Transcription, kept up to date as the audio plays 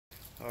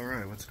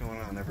Alright, what's going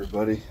on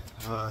everybody?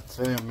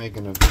 Today I'm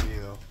making a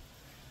video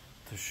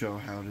to show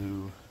how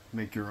to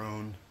make your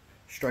own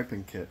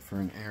striping kit for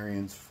an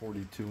Arien's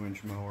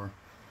 42-inch mower.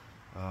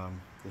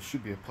 This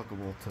should be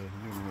applicable to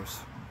numerous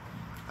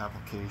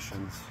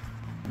applications.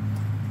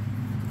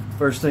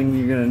 First thing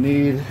you're going to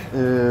need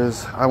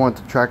is, I went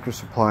to Tractor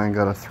Supply and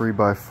got a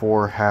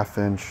 3x4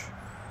 1/2-inch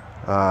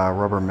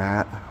rubber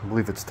mat. I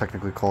believe it's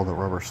technically called a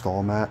rubber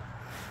stall mat.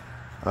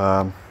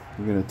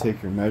 You're going to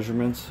take your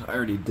measurements. I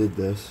already did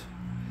this.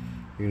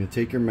 You're going to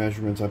take your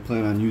measurements. I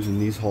plan on using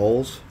these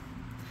holes,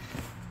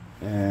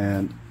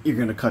 and you're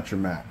going to cut your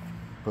mat.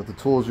 But the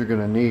tools you're going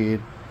to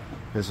need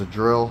is a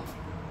drill,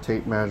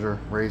 tape measure,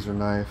 razor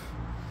knife.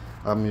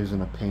 I'm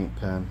using a paint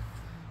pen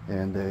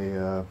and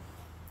a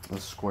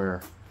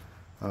square.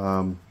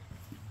 As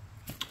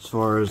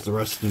far as the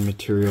rest of the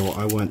material,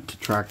 I went to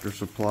Tractor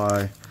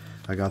Supply.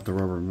 I got the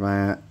rubber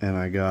mat and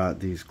I got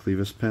these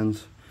clevis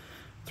pins,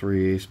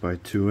 3/8 by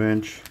 2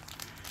 inch.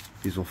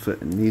 These will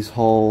fit in these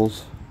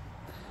holes.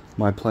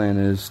 My plan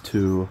is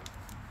to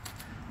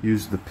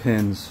use the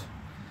pins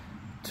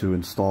to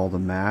install the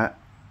mat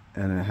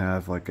and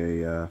have like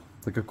a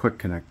quick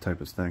connect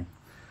type of thing.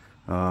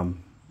 I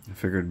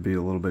figured it'd be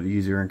a little bit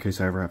easier in case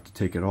I ever have to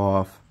take it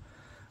off.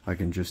 I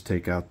can just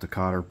take out the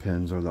cotter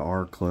pins or the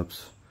R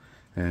clips,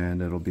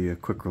 and it'll be a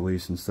quick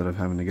release instead of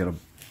having to get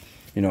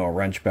a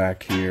wrench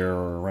back here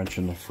or a wrench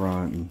in the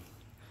front and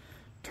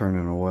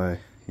turning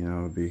away.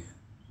 It'll be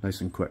nice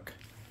and quick.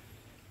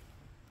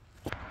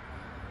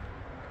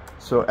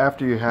 So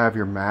after you have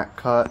your mat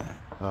cut,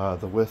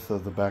 the width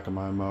of the back of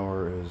my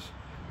mower is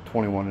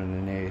 21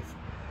 1/8.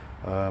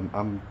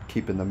 I'm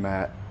keeping the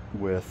mat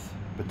width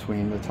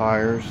between the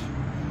tires.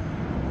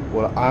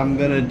 What I'm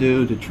gonna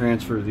do to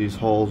transfer these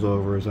holes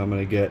over is I'm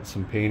gonna get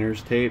some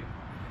painter's tape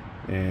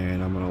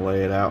and I'm gonna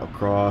lay it out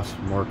across,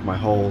 mark my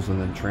holes, and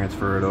then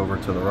transfer it over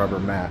to the rubber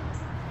mat.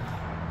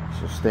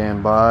 So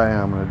stand by, and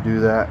I'm gonna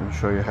do that and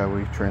show you how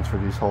we transfer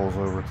these holes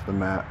over to the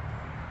mat.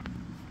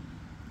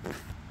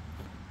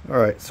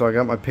 Alright, so I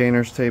got my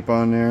painter's tape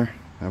on there.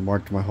 I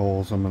marked my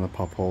holes. I'm going to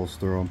pop holes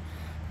through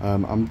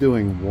them. I'm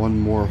doing one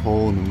more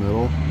hole in the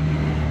middle.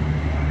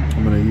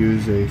 I'm going to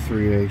use a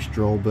 3/8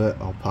 drill bit.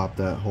 I'll pop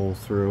that hole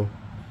through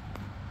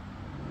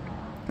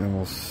and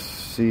we'll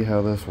see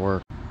how this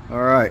works.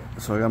 Alright,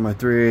 so I got my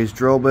 3/8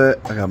 drill bit.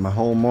 I got my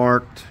hole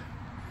marked.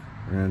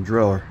 We're going to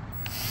drill her.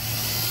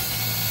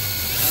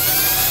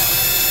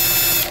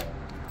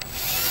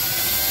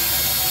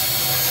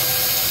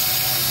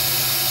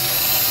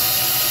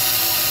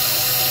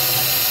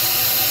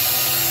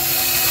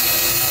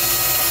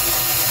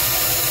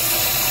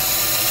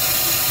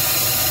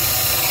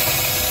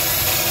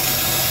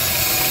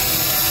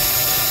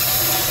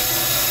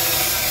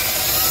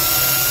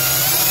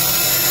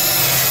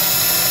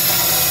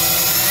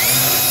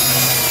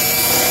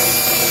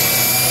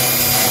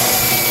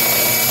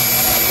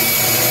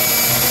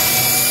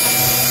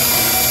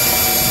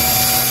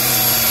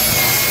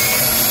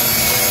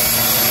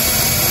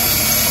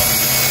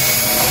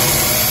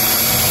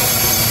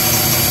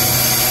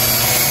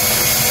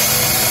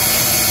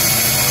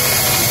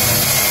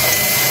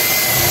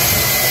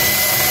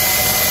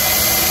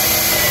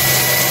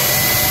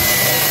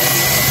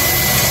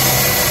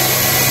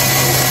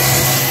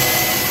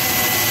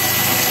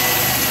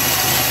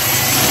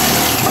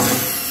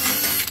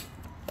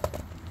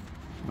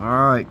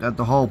 Alright, got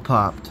the hole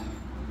popped.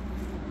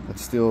 That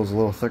steel is a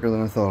little thicker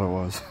than I thought it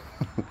was.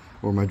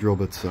 Or my drill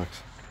bit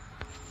sucks.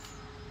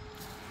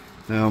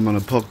 Now I'm going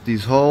to poke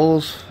these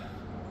holes.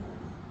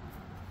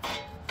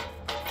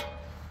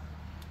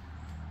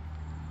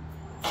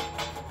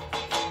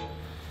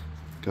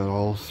 Got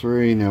all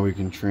three. Now we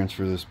can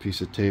transfer this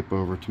piece of tape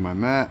over to my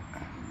mat.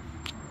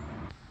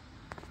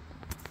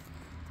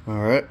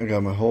 Alright, I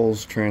got my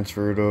holes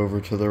transferred over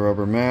to the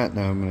rubber mat.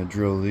 Now I'm going to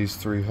drill these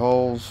 3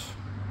 holes.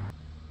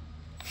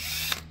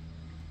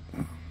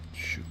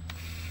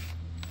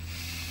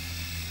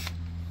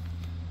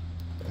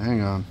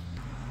 Hang on.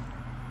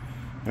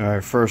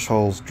 Alright, first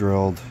hole's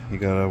drilled. You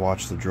gotta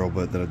watch the drill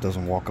bit that it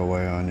doesn't walk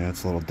away on you.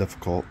 It's a little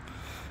difficult.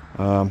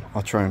 I'll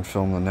try and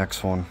film the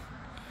next one.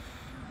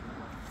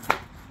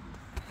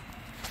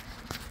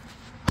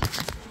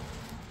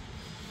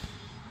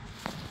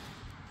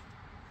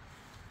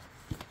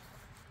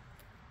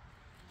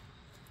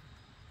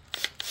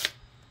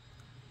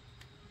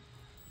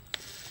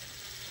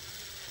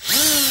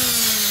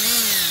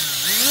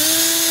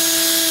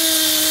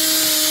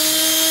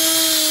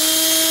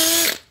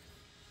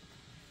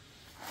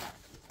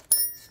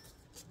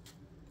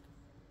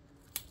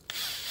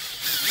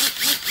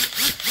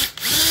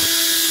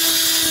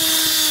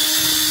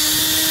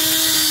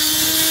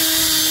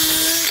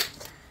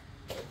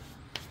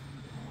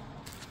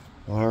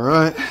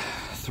 Alright,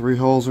 3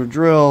 holes are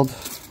drilled.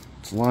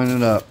 Let's line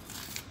it up.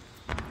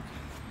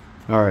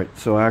 Alright,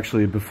 so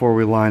actually before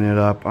we line it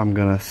up, I'm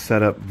going to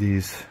set up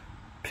these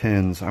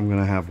pins. I'm going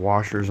to have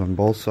washers on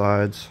both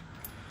sides.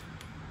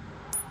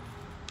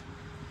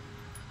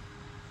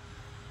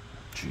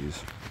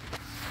 Jeez.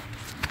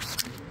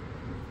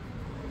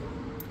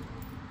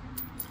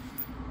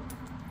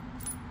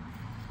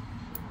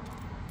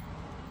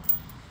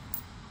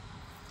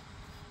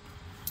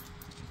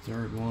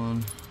 Third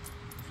one,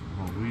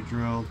 we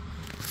drilled.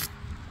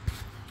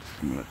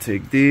 I'm gonna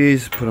take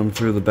these, put them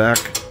through the back.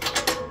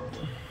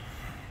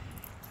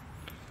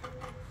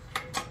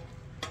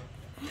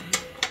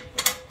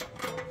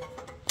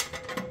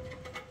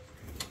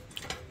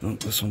 Oh,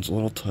 this one's a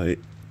little tight.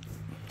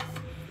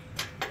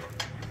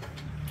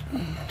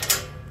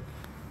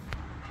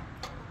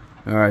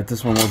 Alright,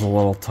 this one was a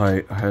little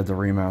tight. I had to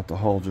remount the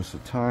hole just a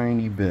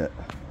tiny bit.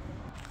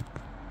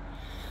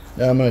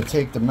 Now I'm going to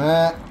take the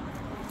mat,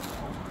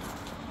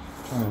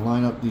 try and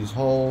line up these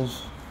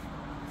holes.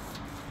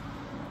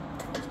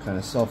 It's kind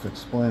of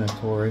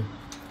self-explanatory.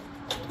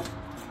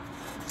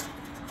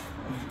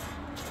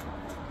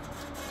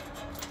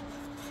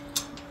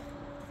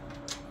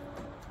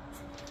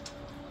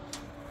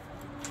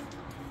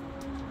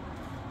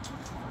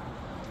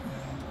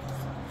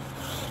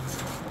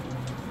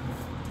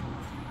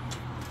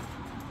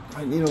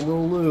 I need a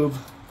little lube.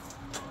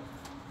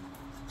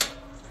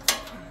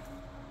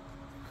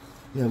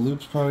 Yeah,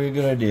 lube's probably a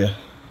good idea.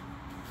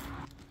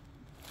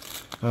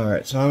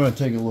 Alright, so I'm going to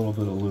take a little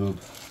bit of lube.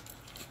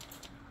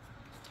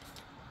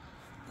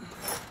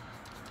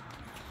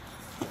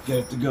 Get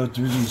it to go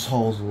through these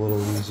holes a little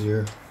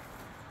easier.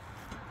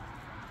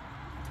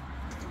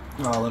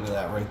 Oh, look at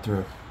that, right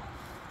through.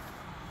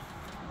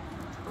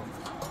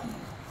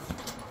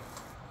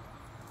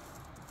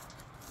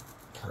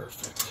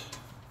 Perfect.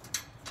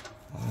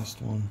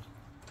 Last one.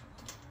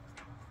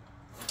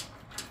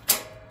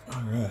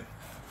 Alright.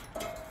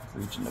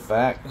 Reach in the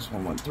back. This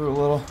one went through a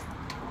little.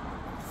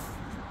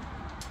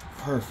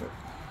 Perfect.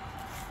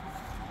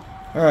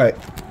 Alright.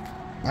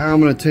 Now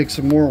I'm going to take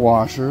some more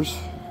washers.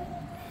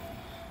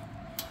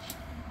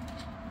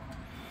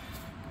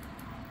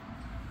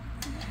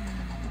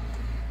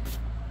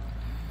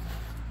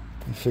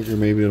 I figure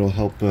maybe it'll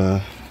help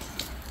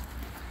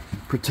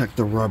protect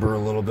the rubber a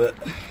little bit.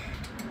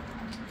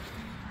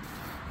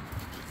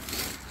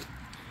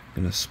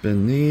 Gonna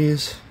spin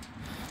these,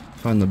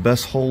 find the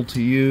best hole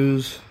to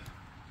use.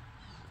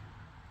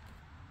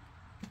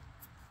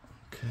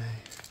 Okay.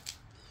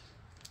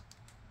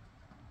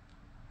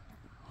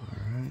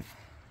 Alright.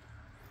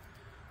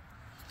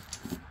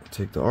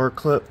 Take the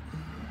R-clip.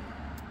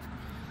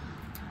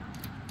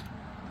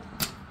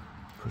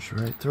 Push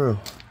right through.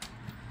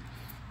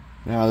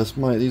 Now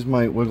these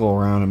might wiggle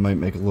around and might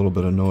make a little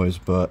bit of noise,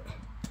 but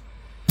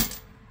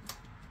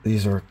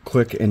these are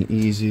quick and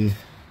easy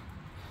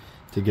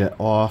to get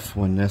off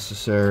when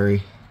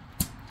necessary.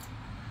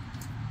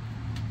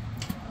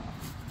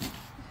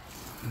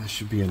 That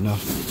should be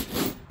enough.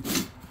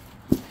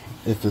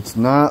 If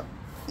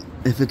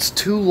it's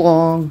too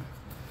long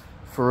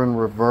for in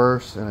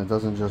reverse and it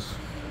doesn't just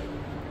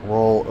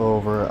roll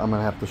over, I'm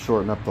gonna have to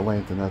shorten up the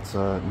length, and that's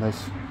a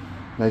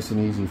nice and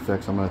easy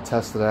fix. I'm gonna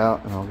test it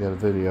out and I'll get a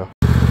video.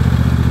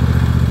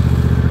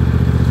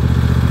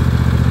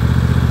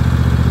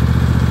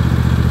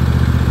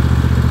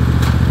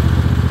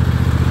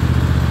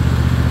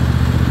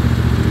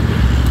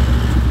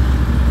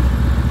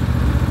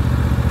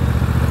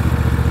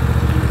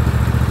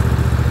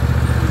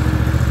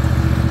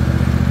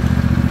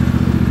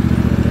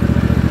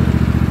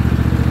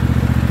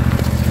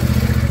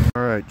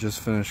 Alright, just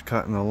finished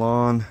cutting the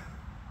lawn.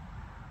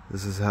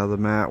 This is how the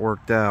mat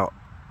worked out.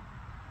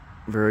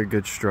 Very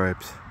good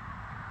stripes.